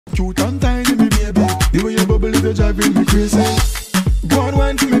cute and tiny, me baby. The way you bubble is driving me crazy. Go on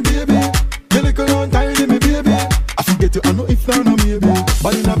wine for me, baby. You little and tiny, me baby. I forget you, I know if not, no maybe.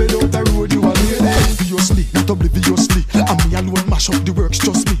 But in a bed out the road, you are lady. Obviously, not obliviously. And me alone mash up the works,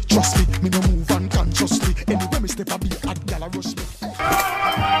 just me. Trust me, me no move unconsciously. Anyway, me step a beat at gal a rush me.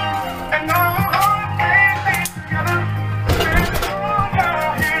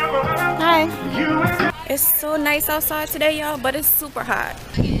 Hi. It's so nice outside today, y'all, but it's super hot.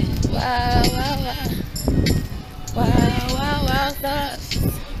 Wow, wow, wow. Wow, wow, wow.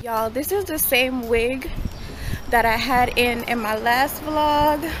 Y'all, this is the same wig that I had in my last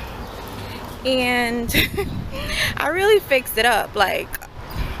vlog. And I really fixed it up. Like,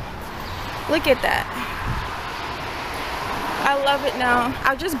 look at that. I love it now.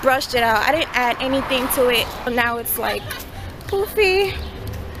 I just brushed it out. I didn't add anything to it. Now it's like poofy.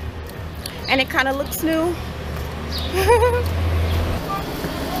 And it kind of looks new.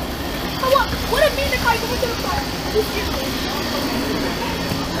 What a mean if I go into the car?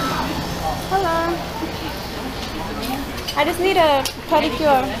 Hello. I just need a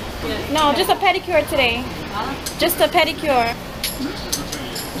pedicure. No, just a pedicure today. Just a pedicure.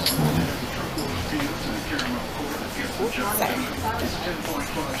 Sorry.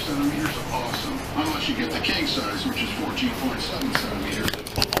 10.5 centimeters of awesome. Unless you get the king size, which is 14.7 centimeters.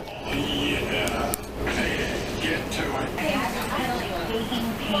 Oh, yeah. Hey, get to it. Baking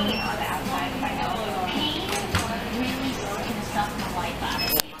pain on the outside of my nose. Pain really can suck the life out of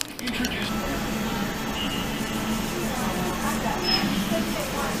it. Introduce.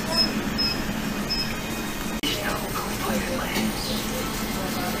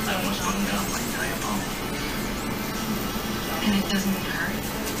 And it doesn't hurt?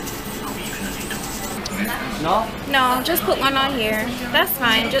 No? No, just put one on here. That's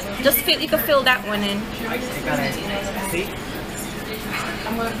fine. Just feel, you can fill that one in.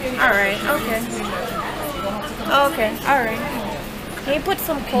 Alright, okay. Okay, alright. Can you put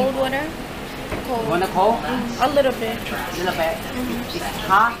some cold water? Cold. Want a cold? A little bit. A little bit. It's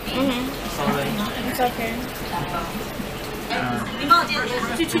hot? Sorry. It's okay.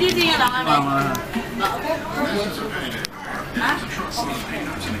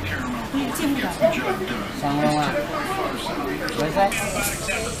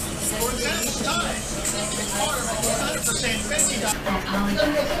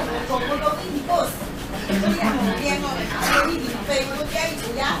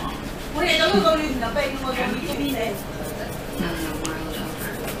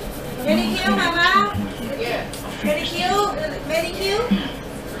 Pedicure, Mama? Pedicure? Pedicure?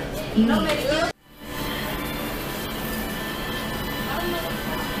 No pedicure?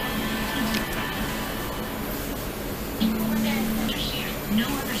 No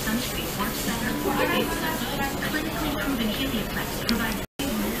other sunscreen works better. Clinically proven Helioplex provides.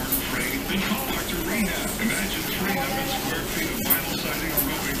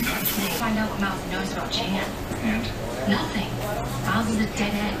 Find out what Miles knows about Chan. And? Nothing. Miles is a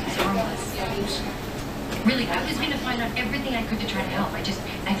dead end. He's harmless. Really, I was going to find out everything I could to try to help. I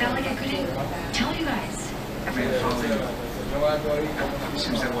felt like I couldn't tell you guys.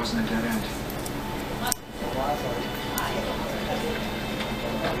 Seems that wasn't a dead end.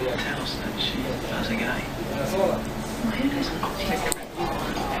 Tells that she was a guy.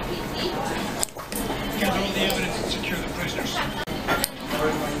 Gather all the evidence and secure the prisoners.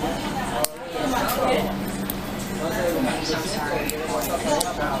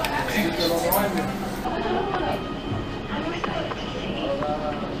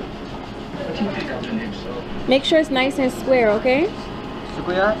 Make sure it's nice and square, okay?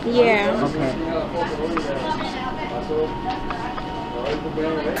 Square? Yeah. Okay.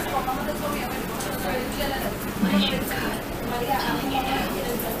 What is your gut telling you now?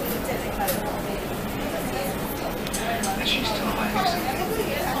 That she's still alive.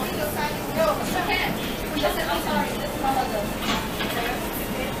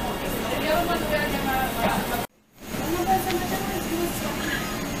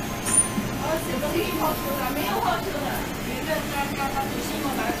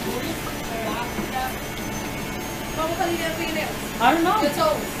 I don't know. Your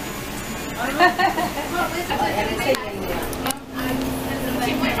toes. I don't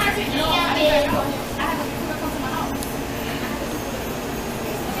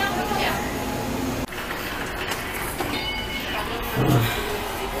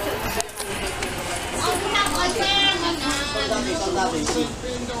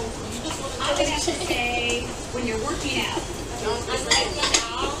I would have to say, when you're working out, exercise.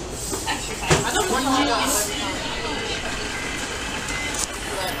 I don't want to.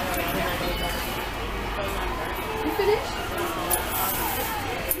 You finished?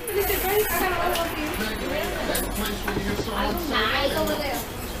 It's over there.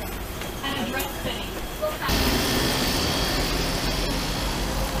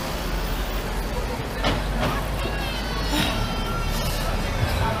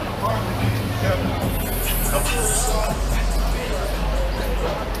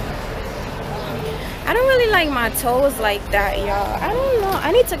 I don't really like my toes like that, y'all. I don't know.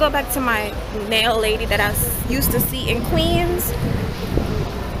 I need to go back to my nail lady that I used to see in Queens.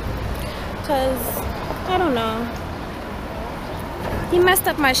 Cause I don't know. He messed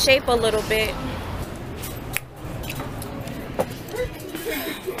up my shape a little bit.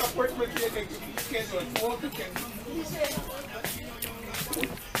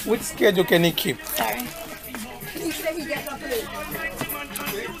 Which schedule can he keep? Sorry. He said he gets up late.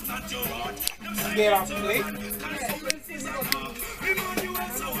 Get up late?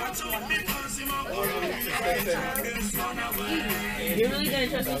 You're really gonna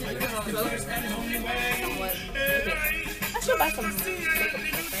trust me to I should buy some.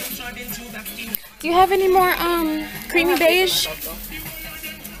 Do you have any more creamy beige?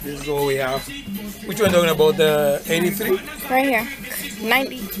 This is all we have. Which one talking about? The 83? Right here.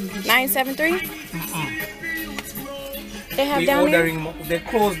 973. They have down there. They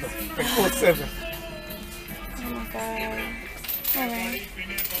closed them. They closed 7. Oh my god. Alright.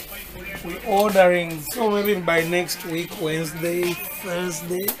 We're ordering, so maybe by next week, Wednesday,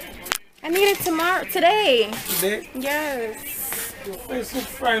 Thursday. I need it tomorrow. Today. Today? Yes. Your face looks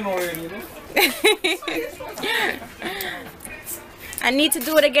fine already, you know? I need to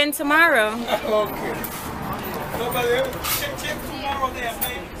do it again tomorrow. Okay. Nobody else? Check tomorrow there,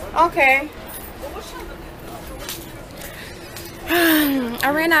 baby. Okay. I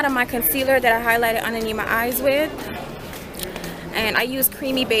ran out of my concealer that I highlighted underneath my eyes with. And I use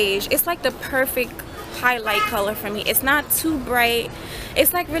creamy beige. It's like the perfect highlight color for me. It's not too bright.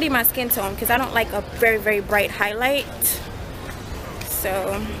 It's like really my skin tone because I don't like a very, very bright highlight.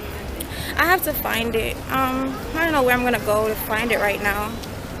 So I have to find it. I don't know where I'm gonna go to find it right now.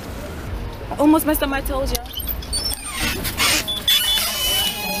 I almost messed up my toes, y'all.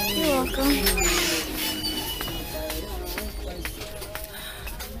 You're welcome.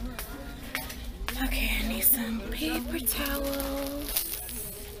 Okay, I need some paper towels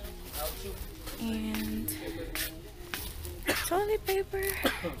and toilet paper.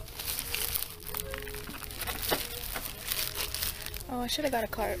 Oh, I should have got a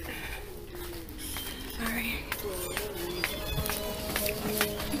cart. Sorry.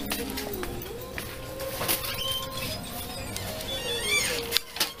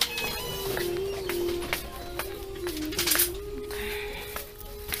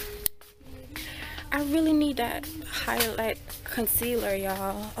 I really need that highlight concealer,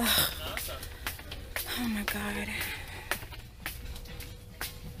 y'all. Oh my god.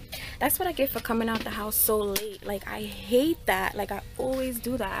 That's what I get for coming out the house so late. Like, I hate that. Like, I always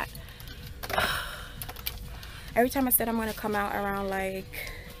do that. Every time I said I'm gonna come out around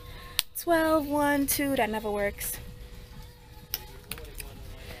like 12, 1, 2, that never works.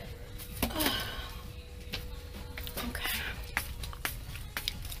 Okay.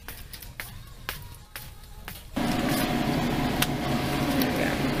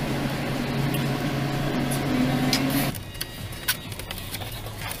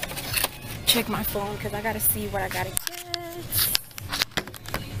 Check my phone because I gotta see what I gotta get.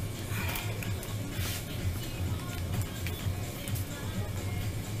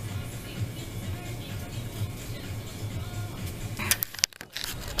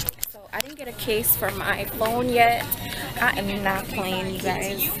 I didn't get a case for my phone yet. I am not playing, you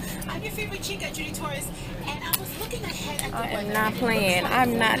guys. I'm your favorite chick at Judy Torres, and I was looking ahead at the I am not playing.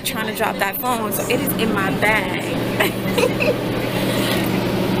 I'm not trying to drop that phone, so it is in my bag.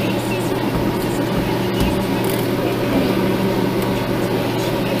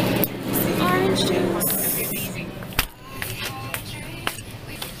 Orange juice.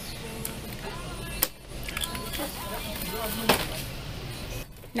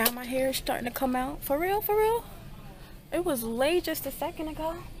 Now my hair is starting to come out. For real, for real? It was laid just a second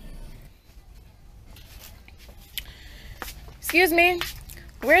ago. Excuse me.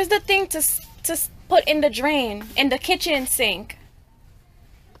 Where's the thing to put in the drain? In the kitchen sink?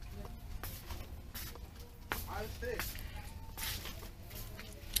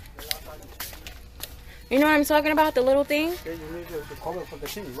 You know what I'm talking about? The little thing? Yeah, you need the cover for the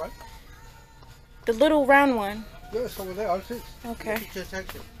tea, right? The little round one. Yeah, it's over there, I'll see. Okay. Just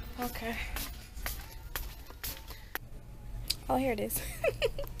take it. Okay. Oh, here it is.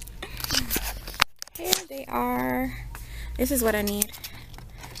 Here they are. This is what I need.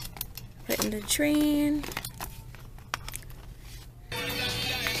 Put in the drain.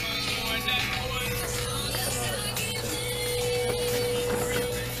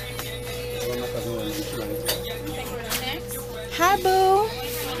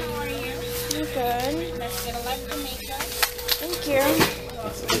 you.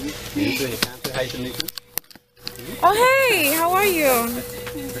 Oh, hey, how are you?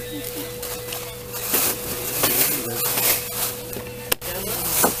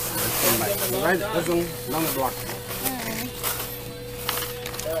 Right, that's on the block.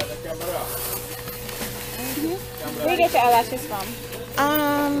 Where you get your eyelashes from?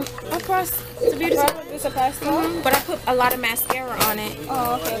 Across the beauty supply store. But I put a lot of mascara on it.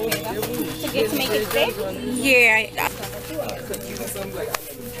 Oh, okay. To make it thick? Yeah.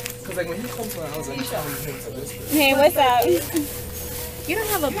 Hey, what's up? You don't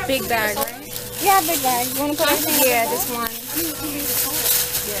have a big bag, right? Yeah, a big bag. You want to put everything? Yeah, this one.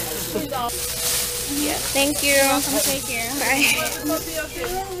 Yeah, thank you. Take care. Bye.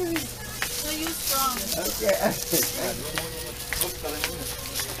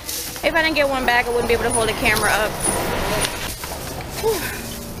 If I didn't get one bag, I wouldn't be able to hold the camera up.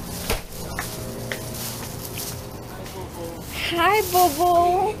 Hi,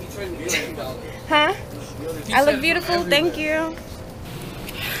 Boo-Boo. Huh? I look beautiful, thank you.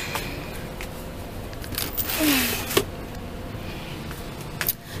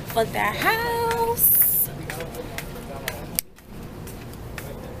 For the house.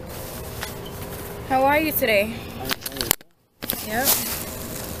 How are you today? Yep.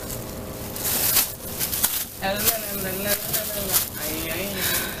 Can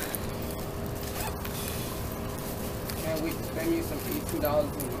we spend me some $82 on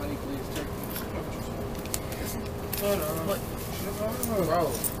honey glazed turkey? No. Bro.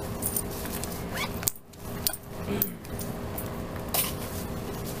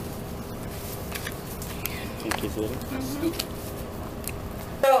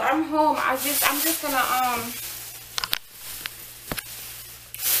 So I'm home. I'm just gonna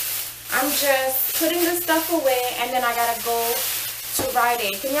I'm just putting this stuff away, and then I gotta go to Rite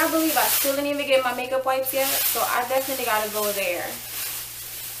Aid. Can y'all believe I still didn't even get my makeup wipes yet? So I definitely gotta go there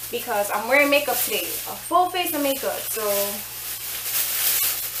because I'm wearing makeup today, a full face of makeup. So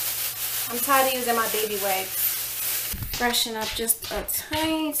I'm tired of using my baby wipes. Freshen up just a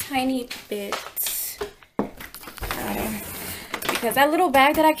tiny bit. Because that little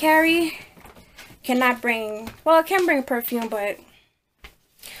bag that I carry cannot bring, well, it can bring perfume, but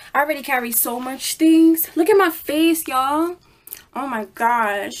I already carry so much things. Look at my face, y'all. Oh my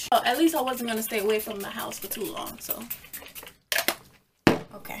gosh. Well, at least I wasn't gonna stay away from the house for too long, so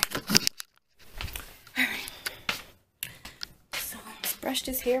okay. All right, so let's brush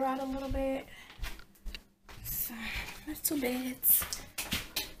this hair out a little bit. So that's 2 bits.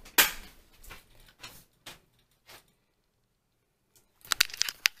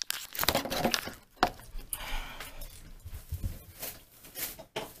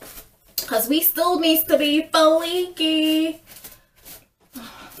 Cause we still needs to be flaky.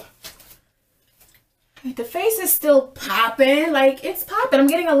 The face is still popping. Like, it's popping. I'm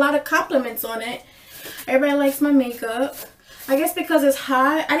getting a lot of compliments on it. Everybody likes my makeup. I guess because it's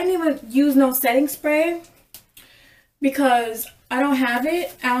hot. I didn't even use no setting spray because I don't have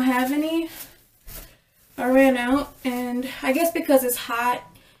it. I don't have any. I ran out. And I guess because it's hot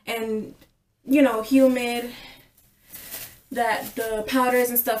and, you know, humid, that the powders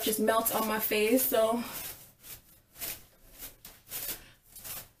and stuff just melts on my face, so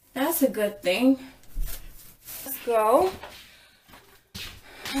that's a good thing. Let's go.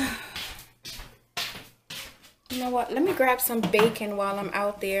 You know what? Let me grab some bacon while I'm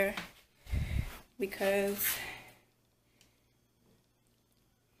out there because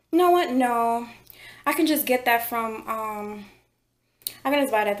you know what? No, I can just get that from I can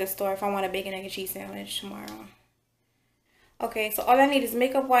just buy it at the store if I want a bacon, egg, and cheese sandwich tomorrow. Okay, so all I need is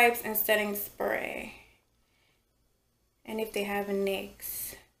makeup wipes and setting spray. And if they have a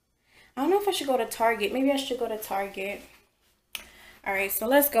NYX. I don't know if I should go to Target. Maybe I should go to Target. Alright, so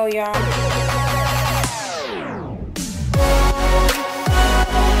let's go, y'all.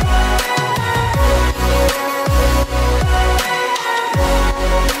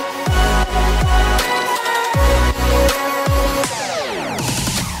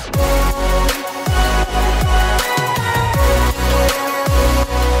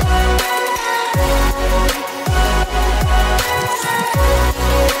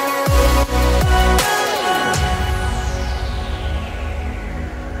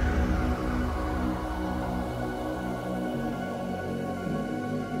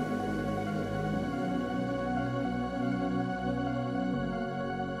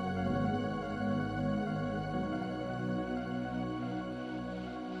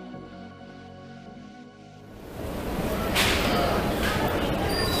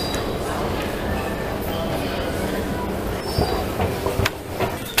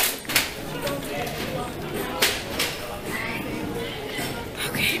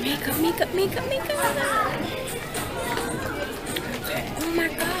 Okay, makeup. Oh my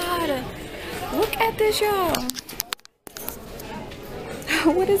god. Look at this, y'all.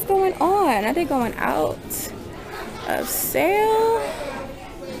 What is going on? Are they going out of sale?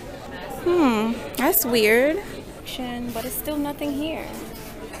 That's weird. But it's still nothing here.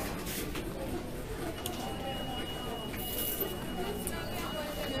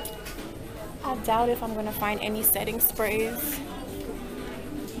 I doubt if I'm gonna find any setting sprays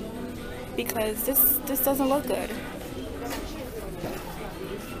because this doesn't look good.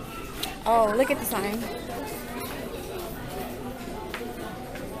 Oh, look at the sign.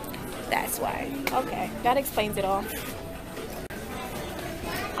 That's why. Okay, that explains it all.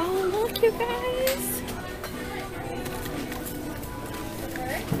 Oh, look, you guys.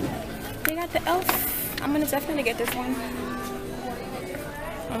 They got the elf. I'm gonna definitely get this one.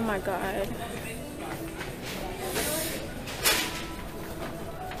 Oh my god.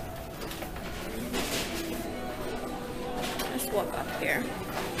 Let's walk up here.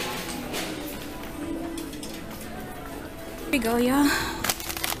 Here we go, y'all.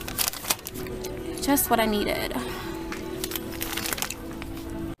 Just what I needed.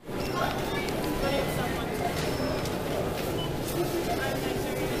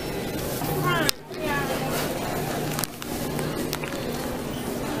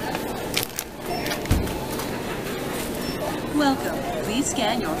 Welcome. Please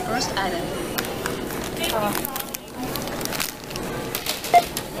scan your first item.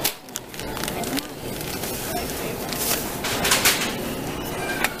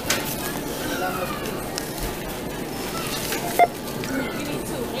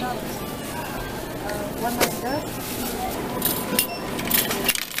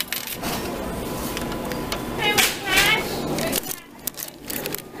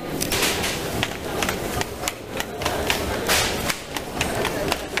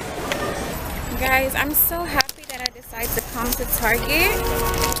 Guys, I'm so happy that I decided to come to Target.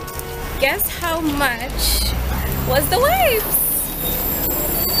 Guess how much was the wipes?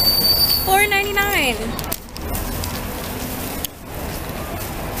 $4.99.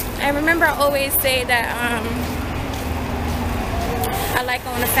 I remember I always say that I like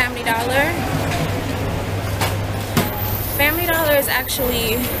going to Family Dollar. Family Dollar is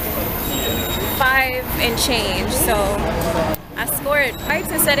actually $5 and change, so I scored wipes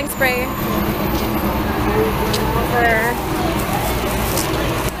and setting spray for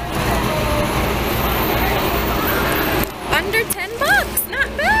under $10. Not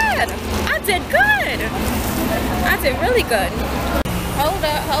bad. I did good. I did really good. Hold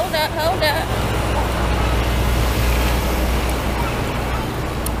up.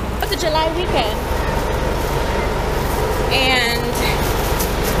 It was a July weekend. And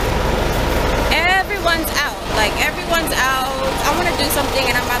everyone's out. Like, everyone's out. I want to do something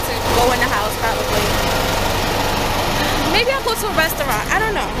and I'm about to go in the house probably. Maybe I'll go to a restaurant. I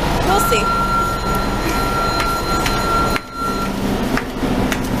don't know. We'll see.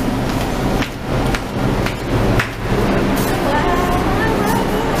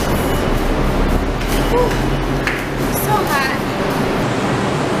 So hot.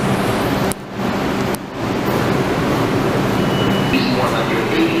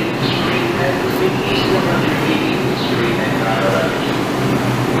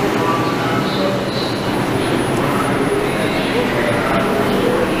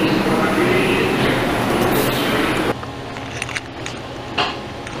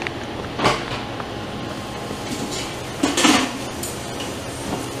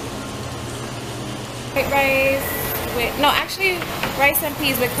 White rice with, no, actually rice and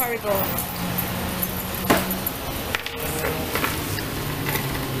peas with curry gold.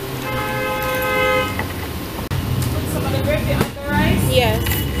 Put some of the gravy on the rice? Yes.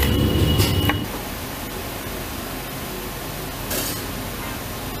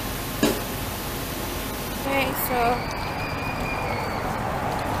 Okay, so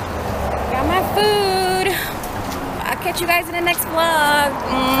got my food. I'll catch you guys in the next vlog.